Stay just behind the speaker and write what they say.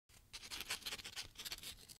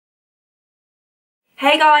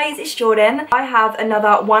Hey guys, it's Jordan. I have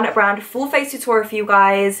another one brand full face tutorial for you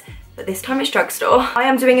guys, but this time it's drugstore. I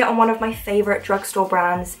am doing it on one of my favourite drugstore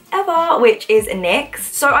brands ever, which is NYX.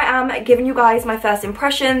 So I am giving you guys my first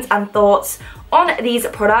impressions and thoughts on these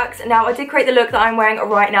products. Now, I did create the look that I'm wearing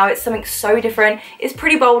right now. It's something so different. It's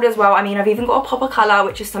pretty bold as well. I mean, I've even got a pop of colour,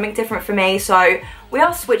 which is something different for me. So we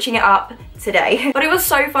are switching it up today. But it was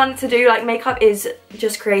so fun to do. Like, makeup is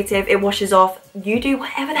just creative. It washes off. You do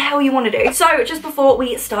whatever the hell you want to do. So just before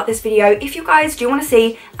we start this video, if you guys do want to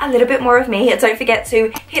see a little bit more of me, don't forget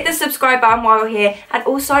to hit the subscribe button while you're here. And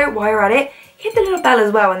also, while you're at it, hit the little bell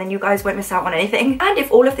as well, and then you guys won't miss out on anything. And if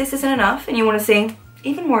all of this isn't enough and you want to see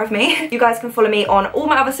even more of me, you guys can follow me on all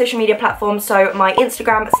my other social media platforms, so my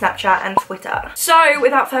Instagram, Snapchat and Twitter. So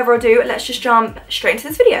without further ado, let's just jump straight into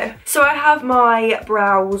this video. So I have my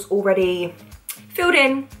brows already filled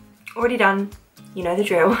in, already done. You know the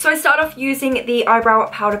drill. So I start off using the eyebrow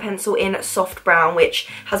powder pencil in soft brown, which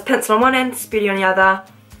has pencil on one end, spoolie on the other.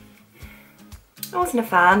 I wasn't a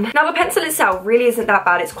fan. Now the pencil itself really isn't that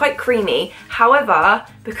bad. It's quite creamy. However,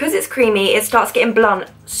 because it's creamy, it starts getting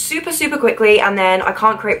blunt super quickly, and then I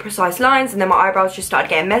can't create precise lines, and then my eyebrows just started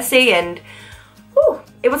getting messy, and whew,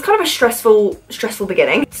 it was kind of a stressful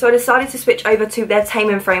beginning. So I decided to switch over to their Tame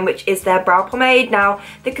and Frame, which is their brow pomade. Now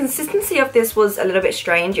the consistency of this was a little bit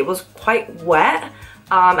strange. It was quite wet,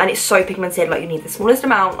 and it's so pigmented. Like, you need the smallest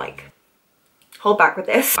amount. Like, hold back with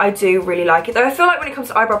this. I do really like it though. I feel like when it comes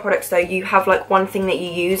to eyebrow products though, you have like one thing that you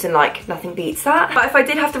use and like nothing beats that. But if I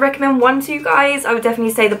did have to recommend one to you guys, I would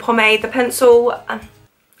definitely say the pomade. The pencil,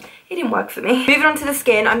 it didn't work for me. Moving on to the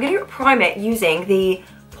skin, I'm going to prime it using the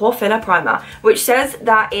Pore Filler Primer, which says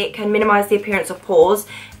that it can minimise the appearance of pores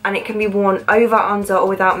and it can be worn over, under or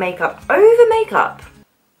without makeup. Over makeup?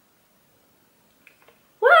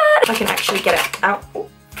 What? I can actually get it out. Ooh.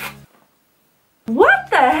 What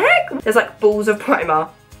the heck? There's like balls of primer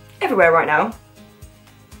everywhere right now.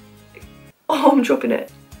 Oh, I'm dropping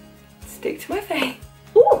it. Stick to my face.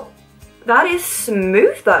 Ooh, that is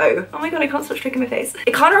smooth though. Oh my god, I can't stop stroking my face.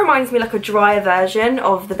 It kind of reminds me like a drier version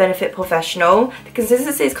of the Benefit Professional. The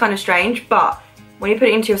consistency is kind of strange, but when you put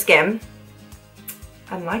it into your skin,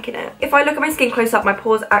 I'm liking it. If I look at my skin close up, my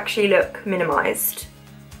pores actually look minimised.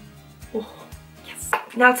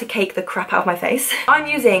 Now to cake the crap out of my face, I'm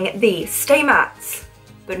using the Stay Matte,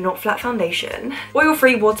 but not flat foundation.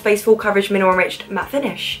 Oil-free, water-based, full coverage, mineral enriched matte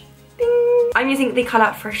finish. Bing. I'm using the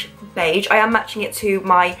colour Fresh Beige. I am matching it to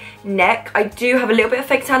my neck. I do have a little bit of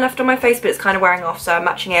fake tan left on my face, but it's kind of wearing off, so I'm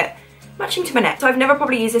matching to my neck. So I've never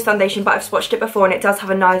probably used this foundation, but I've swatched it before and it does have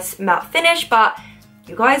a nice matte finish, but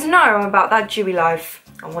you guys know I'm about that dewy life.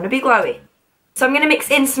 I want to be glowy. So I'm going to mix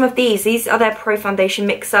in some of these. These are their Pro Foundation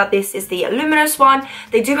Mixer. This is the luminous one.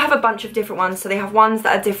 They do have a bunch of different ones. So they have ones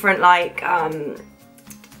that are different, like, oh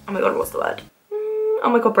my god, what's the word? Oh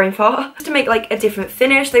my god, brain fart. To make like a different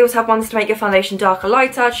finish. They also have ones to make your foundation darker,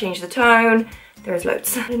 lighter, change the tone. There is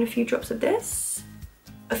loads. And a few drops of this.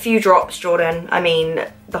 A few drops, Jordan. I mean,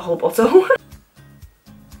 the whole bottle.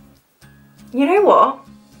 You know what?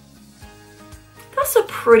 That's a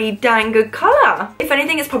pretty dang good colour. If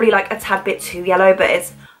anything, it's probably like a tad bit too yellow, but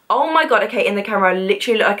it's, oh my god, okay, in the camera I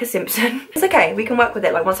literally look like a Simpson. It's okay, we can work with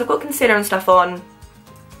it. Like, once I've got concealer and stuff on,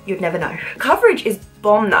 you'd never know. Coverage is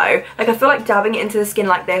bomb though. Like, I feel like dabbing it into the skin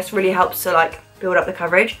like this really helps to like build up the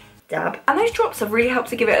coverage. Dab. And those drops have really helped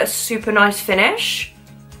to give it a super nice finish.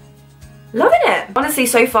 Loving it. Honestly,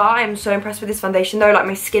 so far I'm so impressed with this foundation though. Like,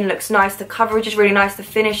 my skin looks nice, the coverage is really nice, the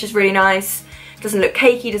finish is really nice. It doesn't look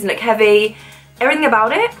cakey, doesn't look heavy. Everything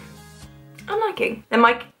about it, I'm liking. Then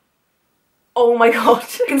my, oh my god.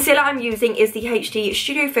 The concealer I'm using is the HD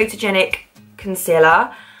Studio Photogenic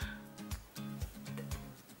Concealer.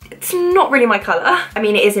 It's not really my colour. I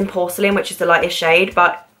mean, it is in Porcelain, which is the lightest shade,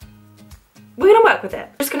 but we're gonna work with it.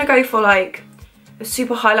 I'm just gonna go for like a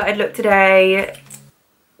super highlighted look today.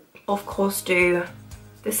 Of course, do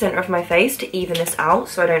the centre of my face to even this out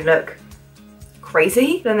so I don't look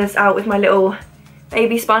crazy. Blend this out with my little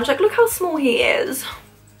baby sponge. Like, look how small he is.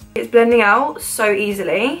 It's blending out so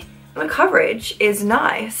easily. The coverage is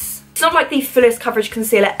nice. It's not like the fullest coverage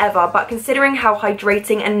concealer ever, but considering how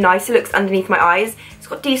hydrating and nice it looks underneath my eyes, it's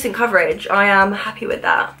got decent coverage. I am happy with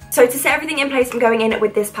that. So to set everything in place, I'm going in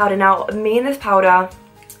with this powder now. Me and this powder, a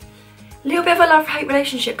little bit of a love-hate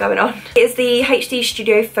relationship going on. It is the HD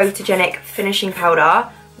Studio Photogenic Finishing Powder,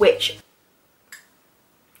 which,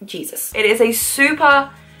 Jesus. It is a super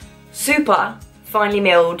finely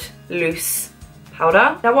milled, loose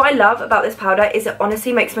powder. Now what I love about this powder is it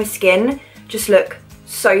honestly makes my skin just look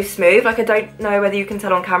so smooth. Like, I don't know whether you can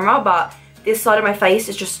tell on camera, but this side of my face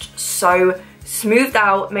is just so smoothed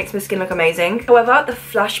out, makes my skin look amazing. However, the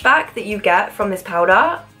flashback that you get from this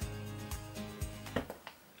powder,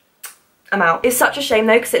 I'm out. It's such a shame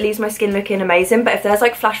though, because it leaves my skin looking amazing, but if there's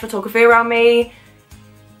like flash photography around me,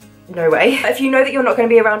 no way. If you know that you're not going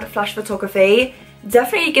to be around flash photography,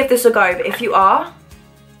 definitely give this a go, but if you are,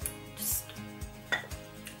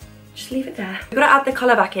 just leave it there. I've got to add the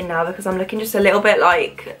colour back in now because I'm looking just a little bit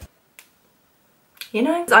like, you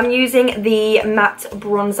know. So I'm using the matte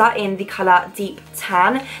bronzer in the colour Deep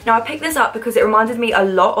Tan. Now I picked this up because it reminded me a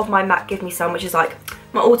lot of my MAC Give Me Some, which is like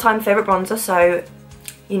my all-time favourite bronzer, so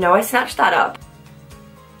you know I snatched that up.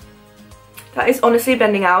 That is honestly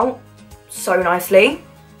blending out so nicely.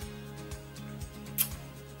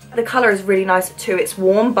 The colour is really nice too, it's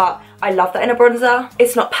warm, but I love that in a bronzer.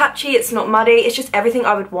 It's not patchy, it's not muddy, it's just everything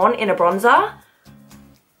I would want in a bronzer.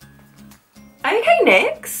 Okay,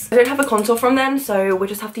 next. I don't have a contour from them, so we'll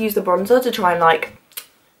just have to use the bronzer to try and like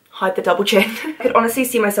hide the double chin. I could honestly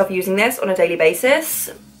see myself using this on a daily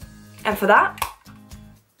basis, and for that,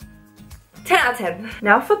 10 out of 10.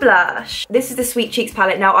 Now for blush. This is the Sweet Cheeks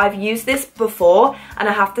palette. Now I've used this before and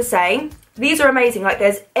I have to say, these are amazing. Like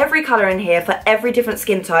there's every colour in here for every different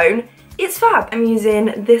skin tone. It's fab. I'm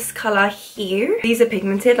using this colour here. These are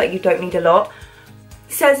pigmented, like you don't need a lot.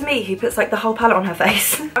 Says me who puts like the whole palette on her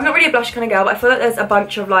face. I'm not really a blush kind of girl, but I feel like there's a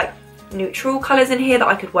bunch of like neutral colours in here that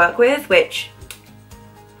I could work with, which,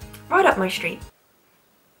 right up my street.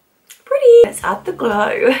 Pretty. Let's add the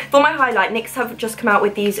glow. For my highlight, NYX have just come out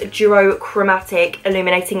with these duo chromatic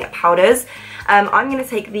illuminating powders. I'm going to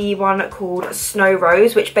take the one called Snow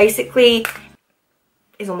Rose, which basically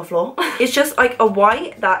is on the floor. It's just like a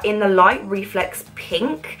white that in the light reflects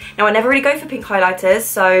pink. Now I never really go for pink highlighters,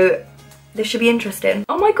 so this should be interesting.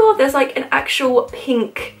 Oh my god, there's like an actual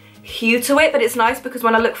pink hue to it, but it's nice because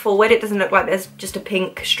when I look forward it doesn't look like there's just a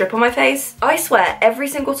pink strip on my face. I swear every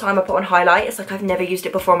single time I put on highlight it's like I've never used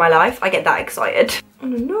it before in my life. I get that excited.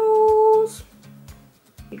 On the nose.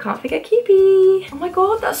 You can't forget Keepy. Oh my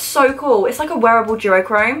god, that's so cool. It's like a wearable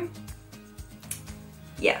duochrome.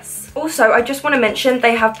 Yes. Also, I just want to mention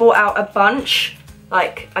they have brought out a bunch,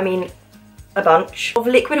 like, I mean, a bunch of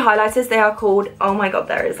liquid highlighters. They are called, oh my god,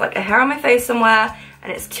 there is like a hair on my face somewhere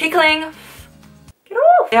and it's tickling. Get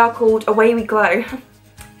off. They are called Away We Glow.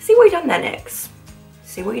 See what you done there, NYX.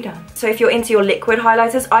 See what you done. So if you're into your liquid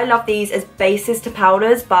highlighters, I love these as bases to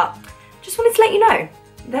powders, but just wanted to let you know.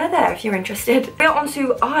 They're there if you're interested. We're on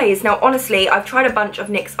to eyes. Now honestly, I've tried a bunch of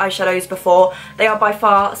NYX eyeshadows before. They are by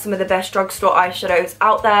far some of the best drugstore eyeshadows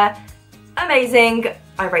out there. Amazing.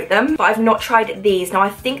 I rate them, but I've not tried these. Now I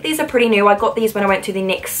think these are pretty new. I got these when I went to the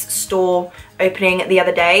NYX store opening the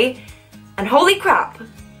other day, and holy crap,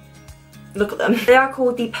 look at them. They are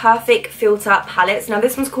called the Perfect Filter palettes. Now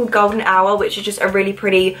this one's called Golden Hour, which is just a really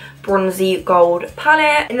pretty bronzy gold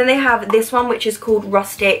palette, and then they have this one which is called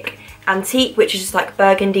Rustic Antique, which is just like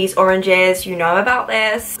burgundies, oranges. You know about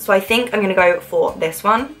this, so I think I'm gonna go for this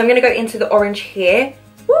one. I'm gonna go into the orange here.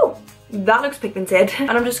 Woo, that looks pigmented.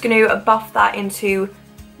 And I'm just gonna buff that into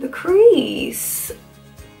the crease.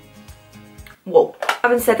 Whoa.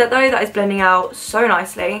 Having said that though, that is blending out so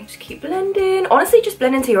nicely. Just keep blending. Honestly, just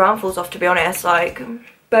blend until your arm falls off, to be honest. Like,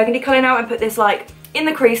 burgundy colour now, and put this like in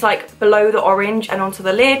the crease, like below the orange and onto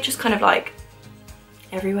the lid, just kind of like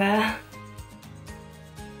everywhere.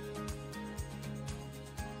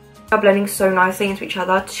 Are blending so nicely into each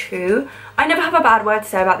other too. I never have a bad word to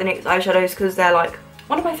say about the NYX eyeshadows because they're like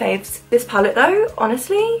one of my faves. This palette though,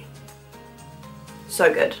 honestly,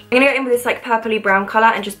 so good. I'm gonna go in with this like purpley brown colour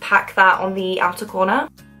and just pack that on the outer corner.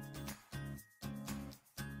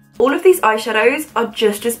 All of these eyeshadows are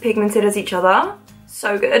just as pigmented as each other.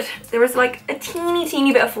 So good. There is like a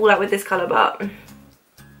teeny bit of fallout with this colour, but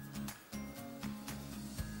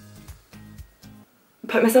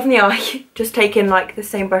put myself in the eye. Just taking like the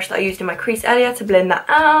same brush that I used in my crease earlier to blend that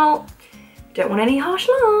out. Don't want any harsh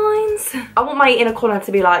lines. I want my inner corner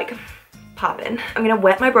to be like popping. I'm gonna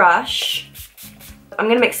wet my brush. I'm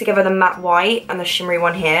gonna mix together the matte white and the shimmery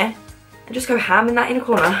one here and just go ham in that inner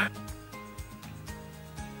corner.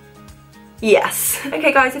 Yes.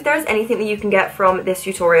 Okay guys, if there is anything that you can get from this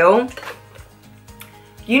tutorial,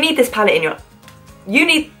 you need this palette in your, you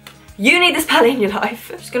need this palette in your life.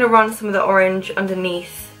 I'm just gonna run some of the orange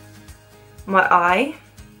underneath my eye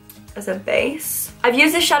as a base. I've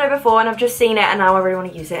used this shadow before and I've just seen it and now I really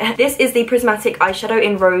want to use it. This is the Prismatic eyeshadow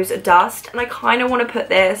in Rose Dust, and I kind of want to put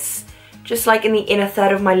this just like in the inner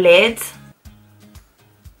third of my lid.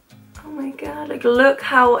 Oh my god, like look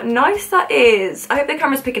how nice that is. I hope the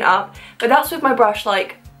camera's picking it up, but that's with my brush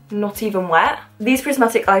like not even wet. These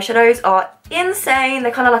Prismatic eyeshadows are insane.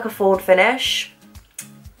 They're kind of like a forward finish.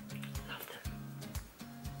 Love them.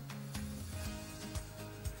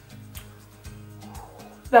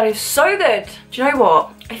 That is so good. Do you know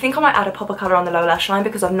what? I think I might add a pop of colour on the lower lash line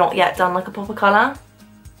because I've not yet done like a pop of colour.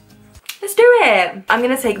 Let's do it. I'm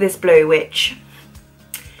gonna take this blue, which,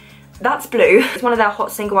 that's blue. It's one of their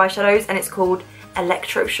hot single eyeshadows and it's called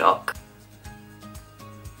Electroshock.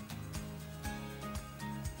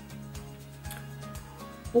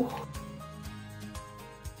 Ooh.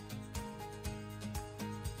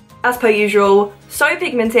 As per usual, so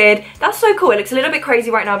pigmented. That's so cool. It looks a little bit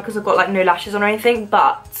crazy right now because I've got like no lashes on or anything,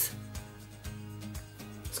 but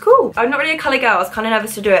it's cool. I'm not really a colour girl. I was kind of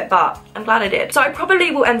nervous to do it, but I'm glad I did. So I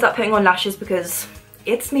probably will end up putting on lashes because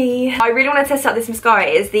it's me. I really want to test out this mascara.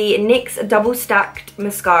 It is the NYX Double Stacked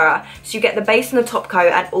Mascara. So you get the base on the top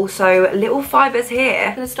coat and also little fibres here.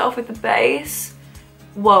 I'm going to start off with the base.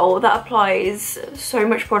 Whoa, that applies so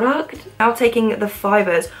much product. Now taking the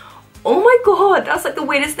fibres. Oh my god, that's like the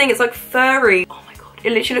weirdest thing. It's like furry. Oh my god,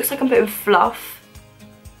 it literally looks like I'm putting fluff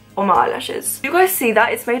on my eyelashes. Do you guys see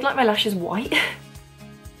that? It's made like my lashes white.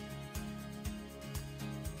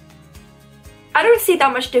 I don't see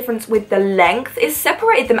that much difference with the length. It's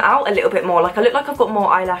separated them out a little bit more. Like I look like I've got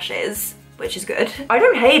more eyelashes, which is good. I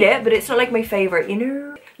don't hate it, but it's not like my favourite, you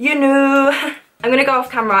know? You know. I'm gonna go off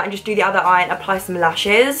camera and just do the other eye and apply some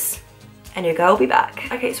lashes. And your girl will be back.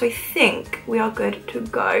 Okay, so I think we are good to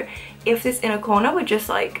go. If this inner corner would just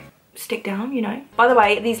like stick down, you know. By the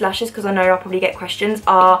way, these lashes, because I know I'll probably get questions,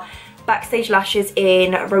 are Backstage lashes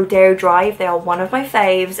in Rodeo Drive. They are one of my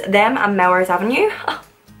faves. Them and Melrose Avenue.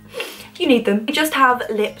 You need them. We just have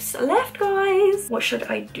lips left, guys. What should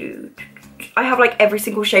I do? I have like every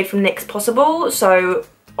single shade from NYX possible, so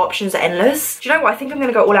options are endless. Do you know what? I think I'm going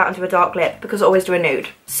to go all out and do a dark lip because I always do a nude.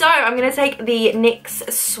 So I'm going to take the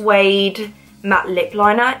NYX Suede Matte Lip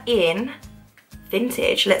Liner in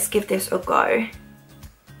Vintage. Let's give this a go.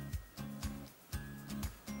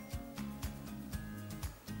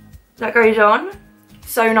 That goes on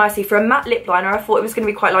so nicely. For a matte lip liner, I thought it was going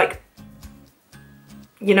to be quite like,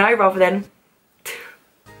 you know, rather than,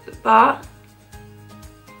 but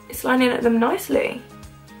it's lining at them nicely.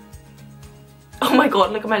 Oh my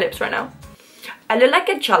god, look at my lips right now. I look like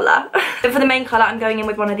a challa. For the main colour, I'm going in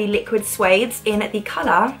with one of the liquid suedes in the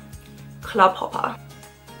colour Club Hopper.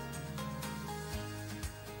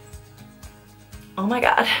 Oh my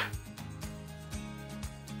god.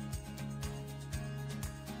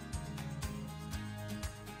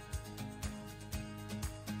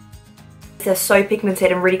 They're so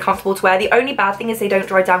pigmented and really comfortable to wear. The only bad thing is they don't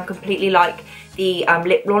dry down completely like the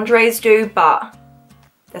lip lingeries do, but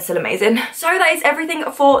they're still amazing. So that is everything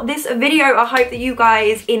for this video. I hope that you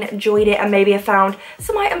guys enjoyed it and maybe have found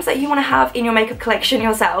some items that you want to have in your makeup collection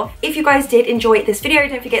yourself. If you guys did enjoy this video,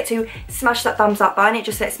 don't forget to smash that thumbs up button. It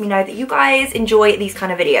just lets me know that you guys enjoy these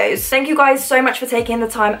kind of videos. Thank you guys so much for taking the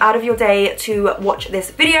time out of your day to watch this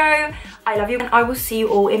video. I love you and I will see you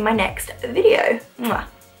all in my next video. Mwah.